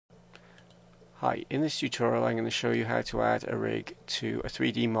Hi, in this tutorial I'm going to show you how to add a rig to a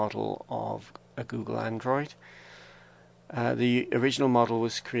 3D model of a Google Android. The original model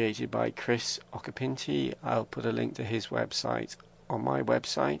was created by Chris Occhipinti. I'll put a link to his website on my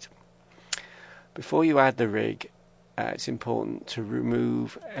website. Before you add the rig, it's important to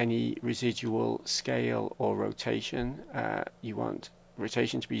remove any residual scale or rotation. You want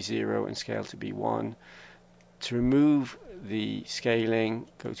rotation to be 0 and scale to be 1. To remove the scaling,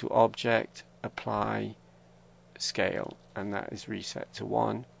 go to Object, Apply, Scale, and that is reset to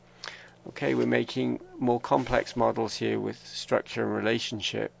 1. Okay, we're making more complex models here with structure and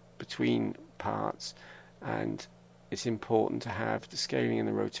relationship between parts, and it's important to have the scaling and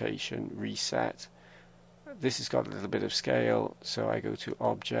the rotation reset. This has got a little bit of scale, so I go to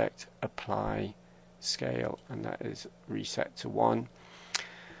Object, Apply, Scale, and that is reset to 1.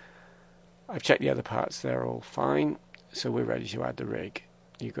 I've checked the other parts, they're all fine, so we're ready to add the rig.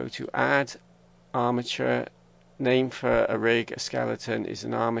 You go to Add, Armature. Name for a rig, a skeleton, is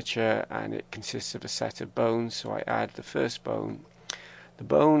an armature, and it consists of a set of bones, so I add the first bone. The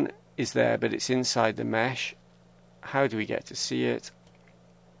bone is there, but it's inside the mesh. How do we get to see it?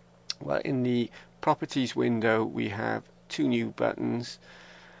 Well, in the Properties window we have two new buttons.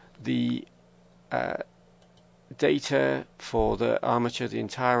 The data for the armature, the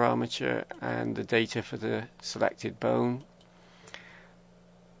entire armature, and the data for the selected bone.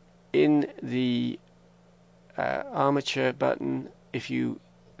 In the armature button,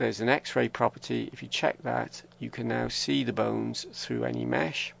 there's an X-ray property. If you check that, you can now see the bones through any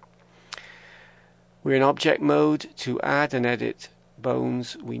mesh. We're in object mode. To add and edit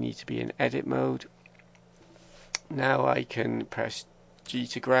bones, we need to be in edit mode. Now I can press G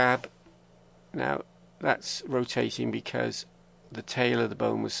to grab. Now that's rotating because the tail of the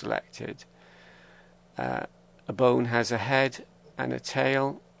bone was selected. A bone has a head and a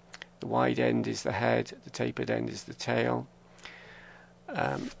tail. The wide end is the head, the tapered end is the tail.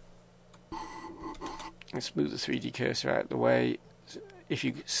 Let's move the 3D cursor out of the way. If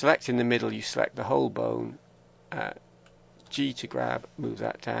you select in the middle, you select the whole bone. G to grab, move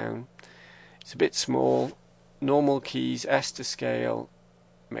that down. It's a bit small. Normal keys, S to scale,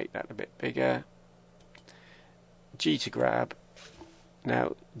 make that a bit bigger. G to grab.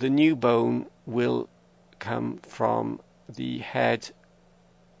 Now the new bone will come from the head,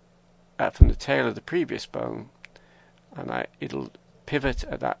 from the tail of the previous bone, and it'll pivot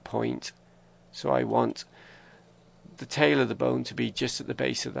at that point. So I want the tail of the bone to be just at the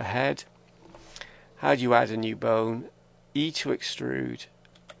base of the head. How do you add a new bone? E to extrude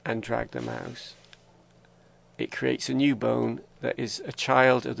and drag the mouse. It creates a new bone that is a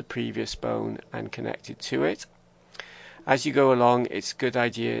child of the previous bone and connected to it. As you go along, it's a good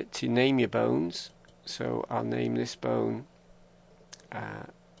idea to name your bones. So I'll name this bone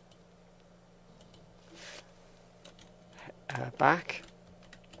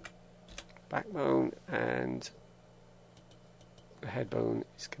backbone, and the head bone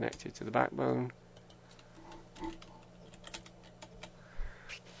is connected to the backbone.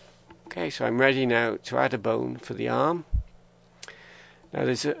 Okay, so I'm ready now to add a bone for the arm. Now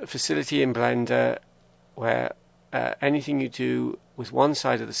there's a facility in Blender where anything you do with one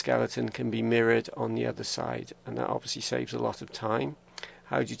side of the skeleton can be mirrored on the other side, and that obviously saves a lot of time.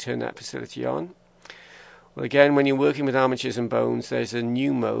 How do you turn that facility on? Well, again, when you're working with armatures and bones, there's a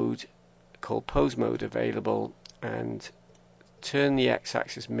new mode called pose mode available, and turn the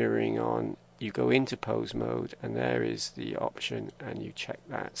x-axis mirroring on. You go into pose mode, and there is the option, and you check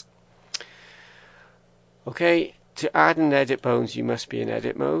that. Okay, to add and edit bones, you must be in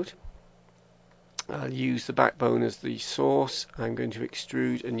edit mode. I'll use the backbone as the source. I'm going to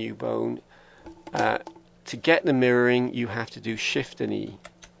extrude a new bone. To get the mirroring, you have to do Shift and E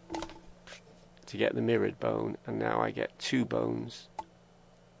to get the mirrored bone, and now I get two bones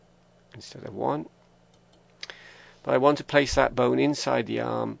instead of one. But I want to place that bone inside the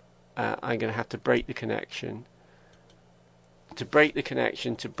arm. I'm going to have to break the connection. To break the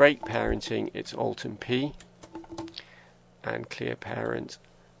connection, to break parenting, it's Alt and P and clear parent.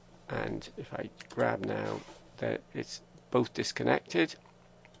 And if I grab now, it's both disconnected.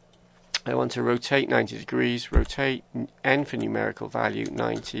 I want to rotate 90 degrees, rotate N for numerical value,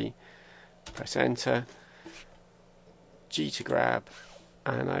 90, press enter, G to grab,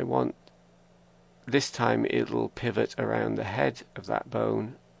 and I want, this time it'll pivot around the head of that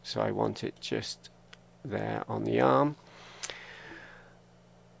bone, so I want it just there on the arm.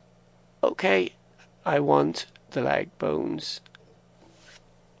 Okay, I want the leg bones.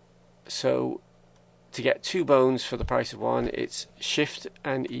 So to get two bones for the price of one, it's Shift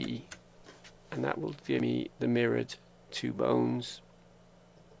and E, and that will give me the mirrored two bones.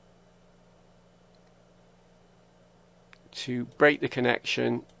 To break the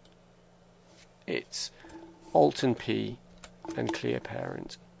connection, it's Alt and P and clear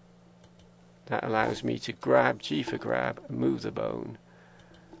parent. That allows me to grab, G for grab, and move the bone.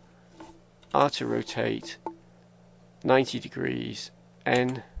 R to rotate 90 degrees,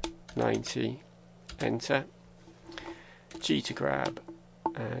 N 90, enter. G to grab,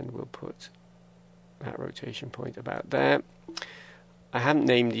 and we'll put that rotation point about there. I haven't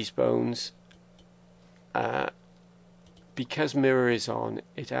named these bones. Because mirror is on,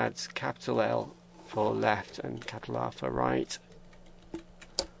 it adds capital L for left and capital R for right.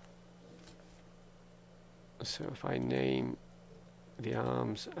 So if I name the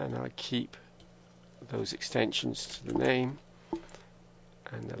arms, and I keep those extensions to the name,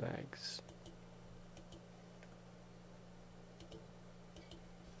 and the legs.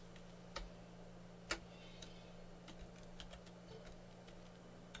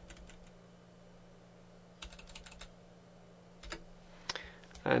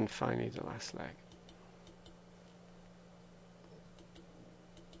 And finally the last leg.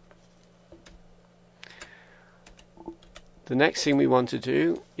 The next thing we want to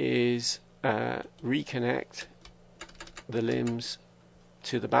do is reconnect the limbs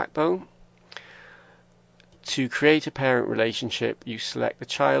to the backbone. To create a parent relationship, you select the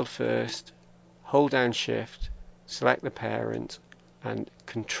child first, hold down Shift, select the parent, and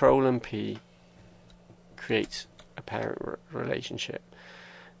Ctrl and P creates a parent relationship.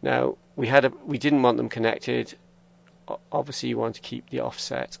 Now we didn't want them connected. Obviously you want to keep the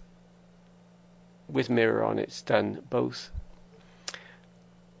offset. With mirror on, it's done both.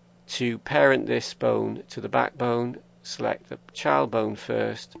 To parent this bone to the backbone, select the child bone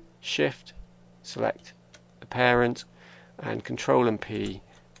first, Shift, select the parent, and Ctrl and P,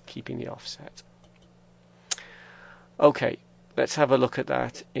 keeping the offset. Okay, let's have a look at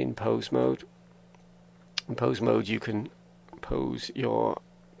that in pose mode. In pose mode you can pose your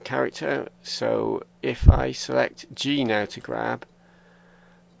character. So if I select G now to grab,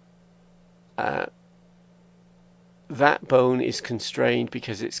 that bone is constrained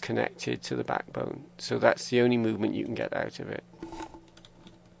because it's connected to the backbone. So that's the only movement you can get out of it.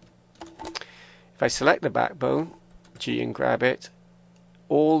 If I select the backbone, G, and grab it,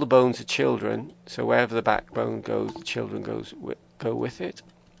 all the bones are children, so wherever the backbone goes, the children go with it.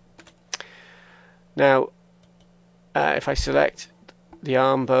 Now, if I select the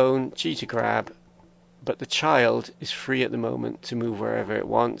arm bone, G to grab, but the child is free at the moment to move wherever it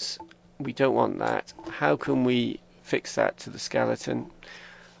wants. We don't want that. How can we fix that to the skeleton?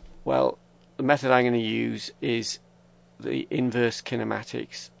 Well, the method I'm going to use is the inverse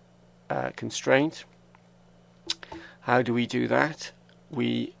kinematics constraint. How do we do that?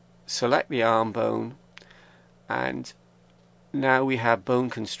 We select the arm bone, and now we have bone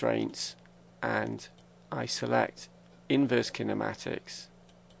constraints, and I select inverse kinematics,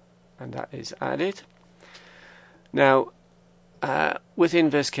 and that is added. Now with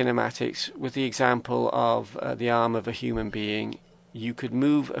inverse kinematics, with the example of the arm of a human being, you could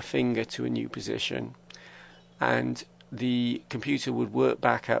move a finger to a new position and the computer would work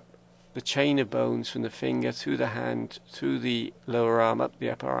back up the chain of bones from the finger through the hand, through the lower arm, up the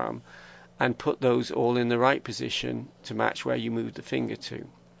upper arm, and put those all in the right position to match where you moved the finger to.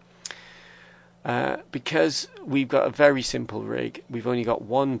 Because we've got a very simple rig, we've only got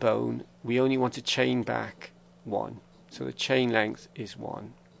one bone, we only want to chain back one. So the chain length is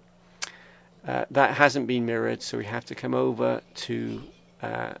 1. That hasn't been mirrored, so we have to come over to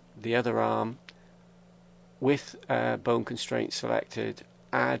the other arm with bone constraint selected,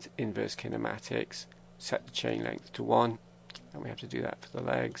 add inverse kinematics, set the chain length to 1, and we have to do that for the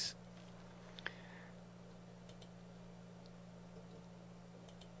legs.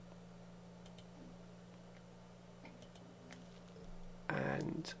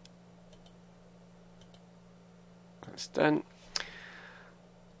 And that's done.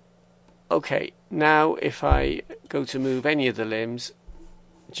 Okay, now if I go to move any of the limbs,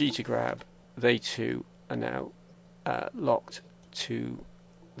 G to grab, they too are now locked to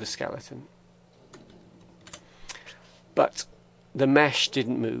the skeleton. But the mesh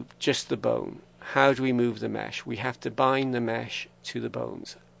didn't move, just the bone. How do we move the mesh? We have to bind the mesh to the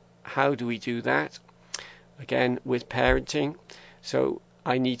bones. How do we do that? Again, with parenting. So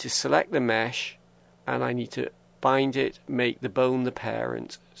I need to select the mesh and I need to bind it, make the bone the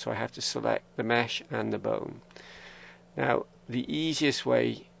parent. So I have to select the mesh and the bone. Now, the easiest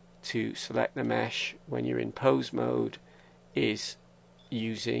way to select the mesh when you're in pose mode is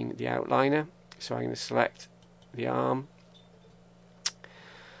using the outliner. So I'm going to select the arm,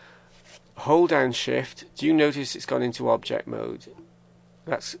 hold down Shift. Do you notice it's gone into object mode?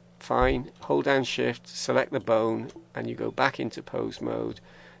 That's fine. Hold down shift, select the bone, and you go back into pose mode.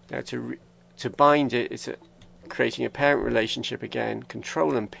 Now to bind it, it's creating a parent relationship again.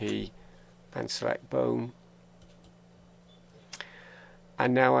 Ctrl and P and select bone.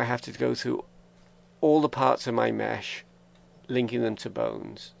 And now I have to go through all the parts of my mesh, linking them to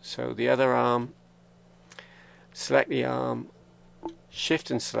bones. So the other arm, select the arm, shift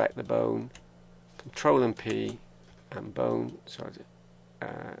and select the bone, Ctrl and P and bone. So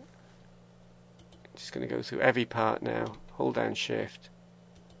just going to go through every part now. Hold down shift,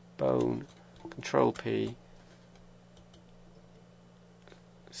 bone, Ctrl P,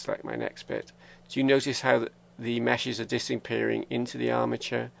 select my next bit. Do you notice how the meshes are disappearing into the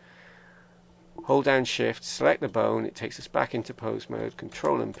armature? Hold down shift, select the bone, it takes us back into pose mode.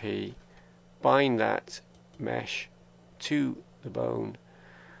 Ctrl and P, bind that mesh to the bone.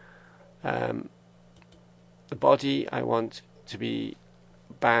 The body I want to be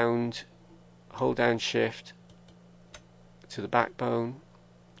bound. Hold down shift to the backbone,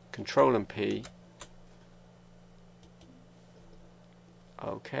 Ctrl and P.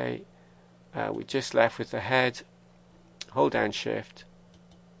 Okay, we're just left with the head. Hold down shift,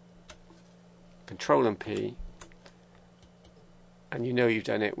 Ctrl and P, and you know you've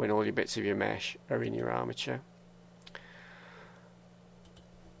done it when all your bits of your mesh are in your armature.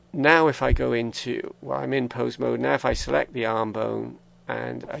 Now if I go into, well, I'm in pose mode. Now if I select the arm bone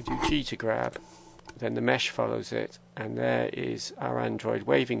and I do G to grab, then the mesh follows it, and there is our android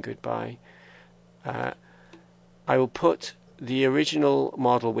waving goodbye. I will put the original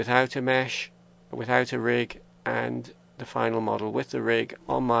model without a mesh, without a rig, and the final model with the rig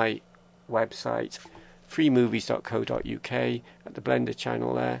on my website, freemovies.co.uk, at the Blender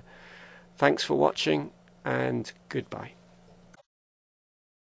channel there. Thanks for watching, and goodbye.